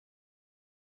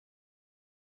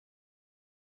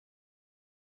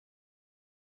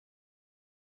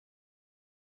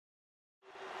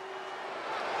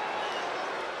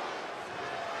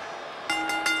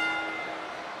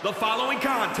The following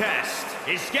contest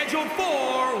is scheduled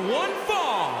for one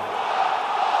fall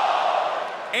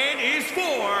and is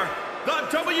for the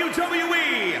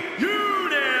WWE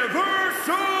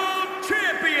Universal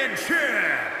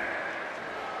Championship.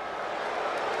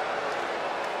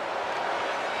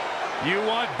 You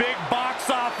want big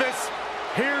box office?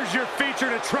 Here's your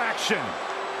featured attraction,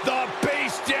 the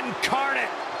Beast Incarnate.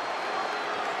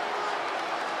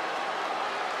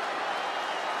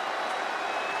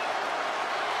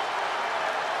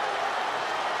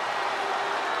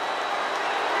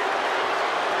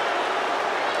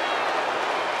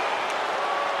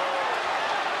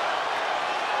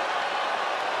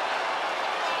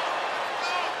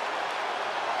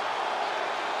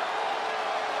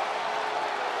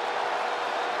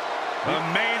 The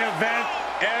main event,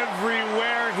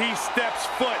 everywhere he steps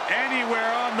foot,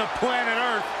 anywhere on the planet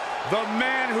Earth, the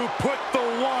man who put the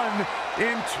one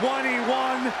in 21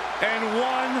 and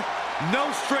won, no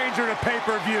stranger to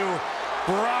pay-per-view,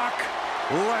 Brock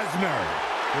Lesnar.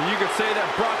 Well, you could say that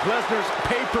Brock Lesnar's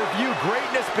pay-per-view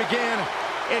greatness began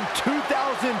in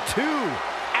 2002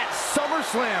 at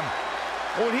SummerSlam,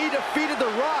 when he defeated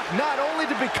The Rock not only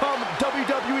to become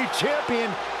WWE Champion,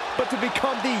 but to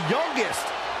become the youngest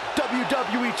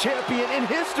WWE Champion in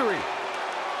history.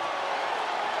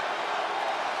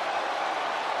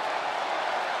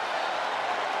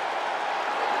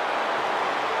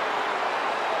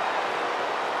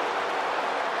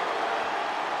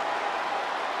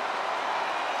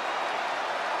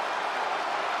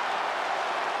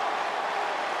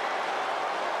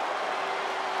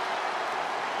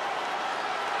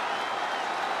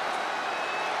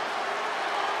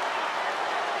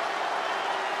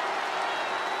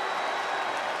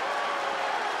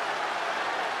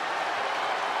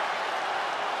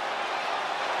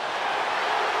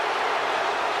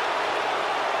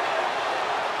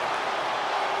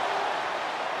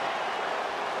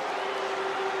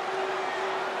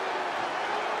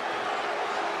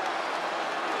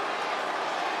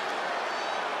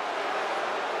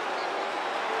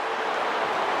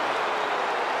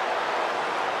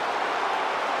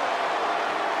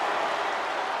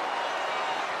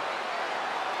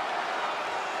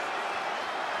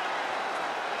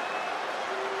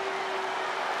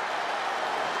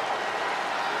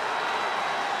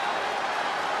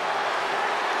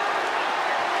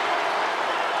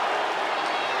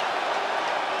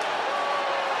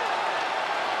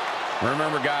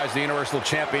 Remember, guys, the Universal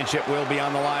Championship will be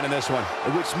on the line in this one.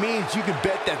 Which means you can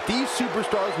bet that these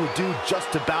superstars will do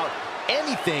just about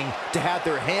anything to have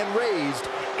their hand raised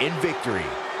in victory.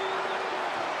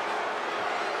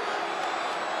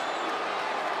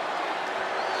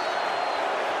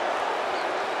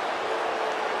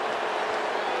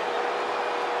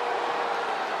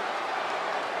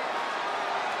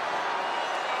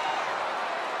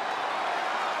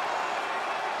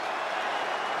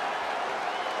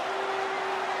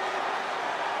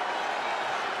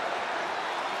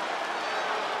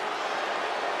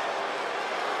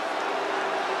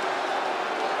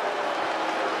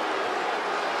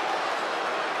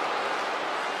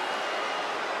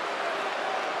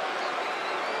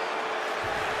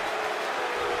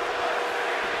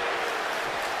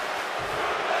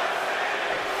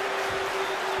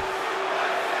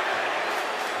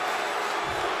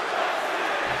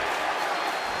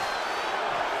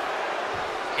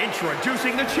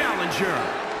 Introducing the challenger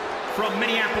from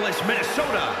Minneapolis,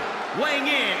 Minnesota, weighing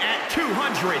in at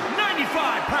 295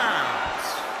 pounds,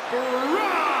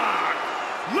 Brock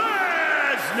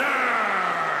Lesnar.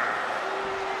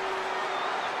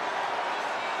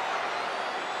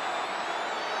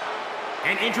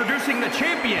 And introducing the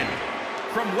champion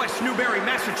from West Newbury,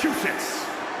 Massachusetts,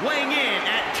 weighing in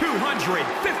at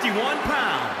 251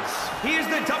 pounds. He is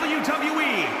the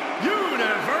WWE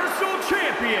Universal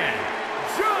Champion,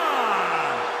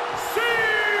 John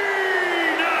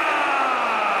Cena!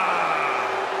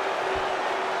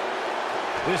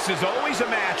 This is always a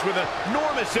match with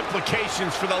enormous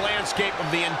implications for the landscape of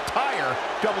the entire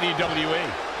WWE.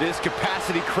 This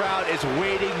capacity crowd is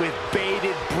waiting with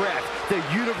bated breath. The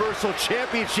Universal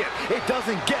Championship, it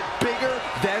doesn't get bigger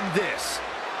than this.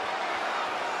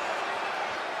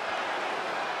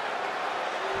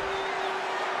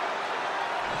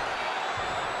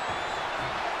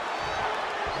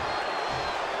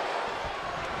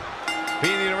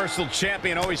 Being the Universal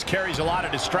Champion always carries a lot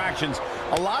of distractions,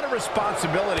 a lot of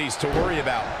responsibilities to worry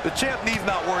about. The champ needs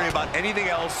not worry about anything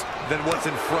else than what's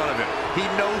in front of him. He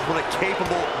knows what a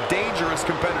capable, dangerous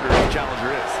competitor his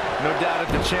challenger is. No doubt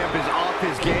if the champ is off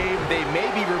his game, they may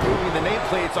be removing the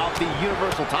nameplates off the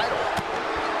Universal title.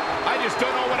 I just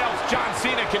don't know what else John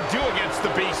Cena can do against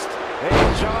the Beast. Hey,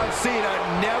 John Cena,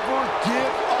 never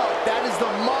give up. That is the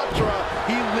mantra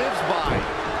he lives by.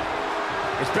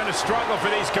 It's been a struggle for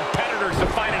these competitors to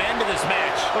find an end to this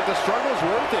match. But the struggle's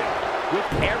worth it. With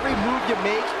every move you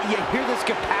make, you hear this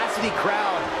capacity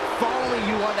crowd following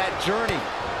you on that journey.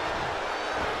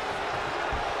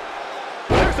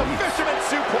 There's a fisherman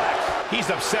suplex. He's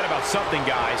upset about something,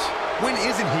 guys. When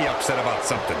isn't he upset about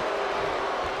something?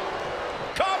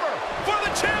 Cover for the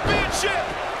championship.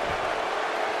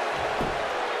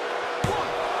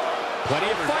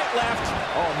 Plenty of fight left.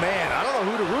 Oh, man, I don't know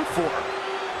who to root for.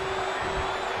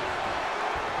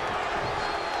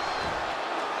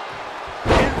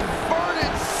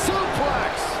 Inverted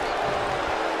suplex.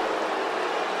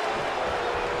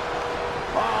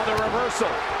 Oh, the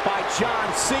reversal by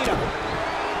John Cena.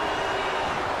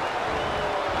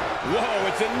 Whoa,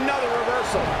 it's another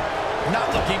reversal. Not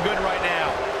looking good right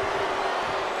now.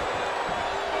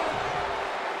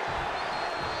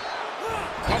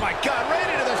 Oh, my God, right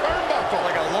into the turnbuckle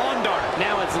like a lawn dart.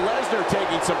 Now it's Lesnar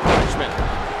taking some punishment.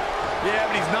 Yeah,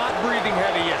 but he's not breathing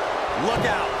heavy yet. Look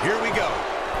out. Here we go.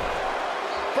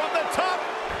 From the top.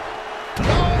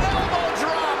 Oh, an elbow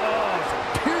drop. Oh,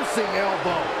 piercing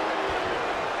elbow.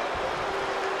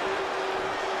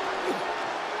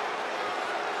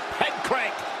 Head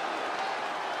crank.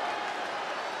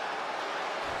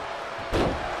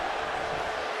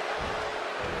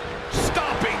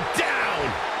 Stomping down.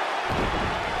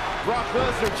 Brock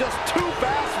Lesnar just too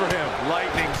fast for him.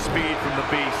 Lightning speed from the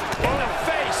Beast. In the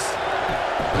face.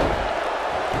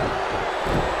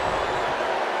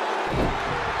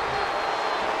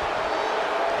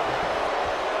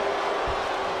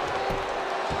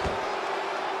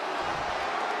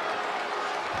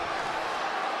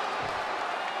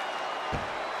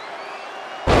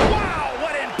 Wow,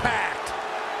 what impact.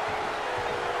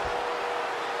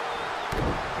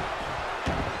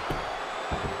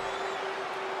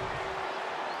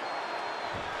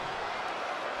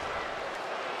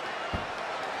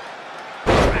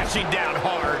 Crashing down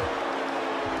hard.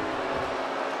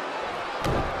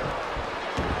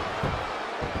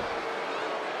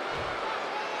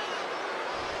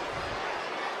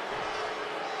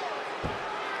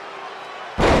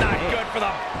 Not good for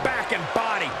the back and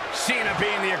body. Cena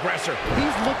being the aggressor.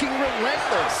 He's looking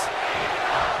relentless.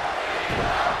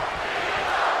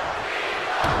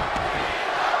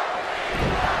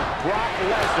 Brock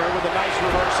Lesnar with a nice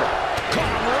reversal.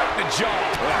 Caught him right in the jaw.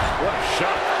 What a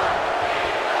shot.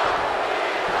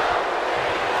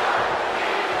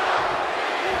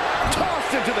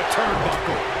 Tossed into the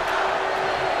turnbuckle.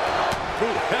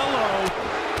 Ooh, hello.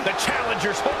 The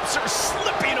challenger's hopes are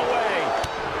slipping away.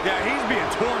 Yeah, he's being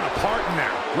torn apart in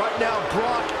there. Right now,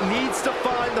 Brock needs to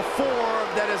find the form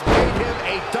that has made him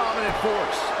a dominant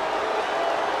force.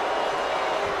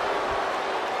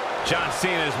 John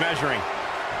Cena is measuring.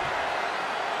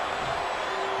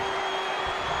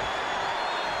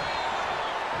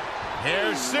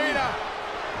 Here's Cena.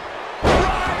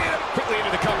 Right in, quickly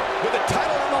into the cover with the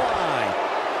title on the line.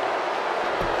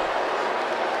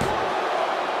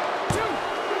 1, 2,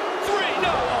 3. No,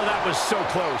 oh, that was so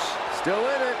close. Still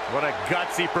in it. What a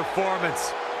gutsy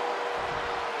performance.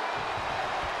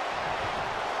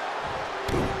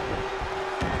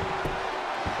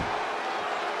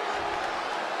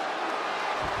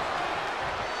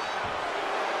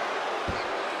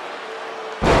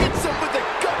 Hits him with the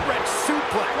gut-wrench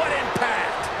suplex. What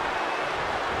impact!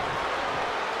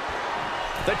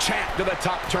 The champ to the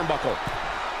top turnbuckle.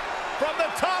 From the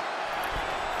top.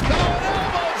 No, an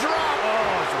elbow drop.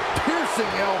 Oh, it's a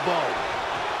piercing elbow.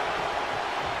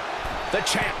 The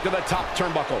champ to the top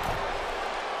turnbuckle.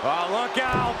 Oh, look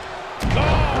out.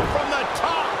 Oh, from the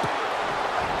top.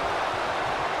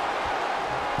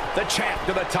 The champ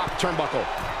to the top turnbuckle.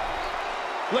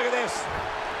 Look at this.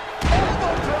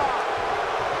 Elbow drop.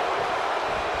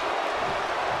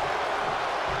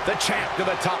 The champ to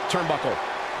the top turnbuckle.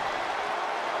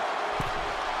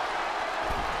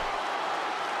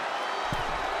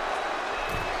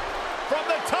 From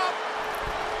the top.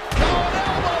 No, an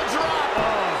elbow drop.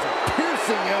 Oh, it's a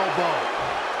piercing elbow.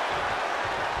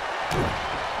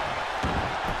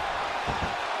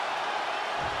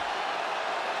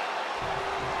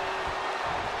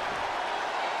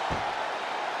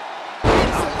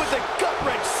 Hits him with the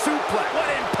gut-wrench suplex. What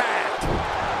impact!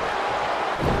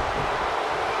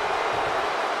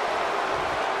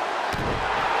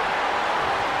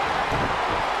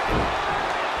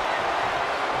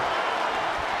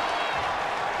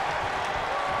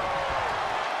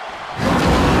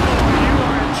 You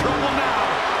are in trouble now.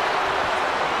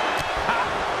 Ha!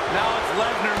 Now it's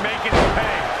Lesnar making him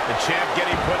pay. The champ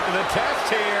getting put to the test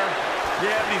here.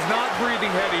 Yeah, but he's not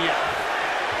breathing heavy yet.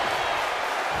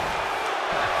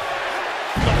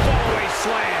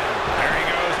 slam. There he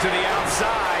goes to the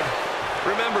outside.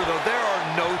 Remember, though, there are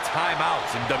no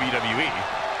timeouts in WWE.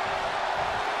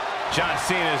 John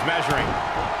Cena is measuring.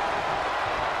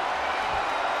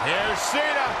 Here's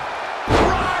Cena.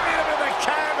 Driving him in the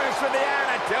canvas with the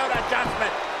attitude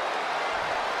adjustment.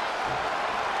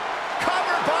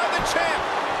 Covered by the champ.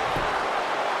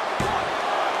 1,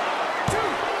 2,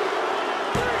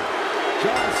 3.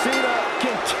 John Cena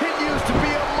continues to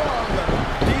be among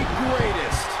the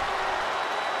greatest.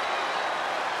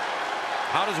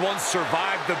 How does one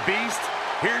survive the beast?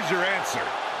 Here's your answer.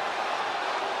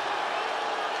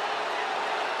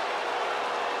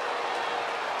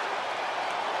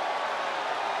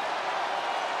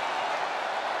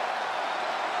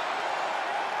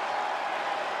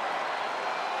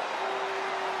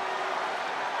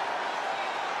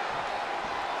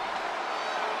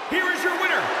 Here is your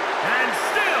winner, and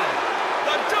still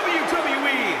the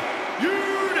WWE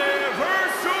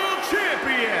Universal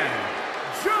Champion,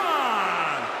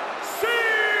 John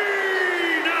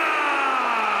Cena!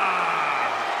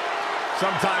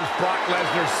 Sometimes Brock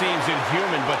Lesnar seems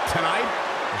inhuman, but tonight,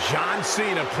 John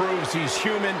Cena proves he's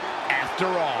human after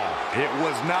all. It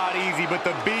was not easy, but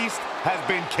the Beast has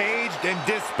been caged and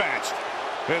dispatched,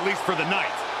 at least for the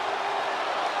night.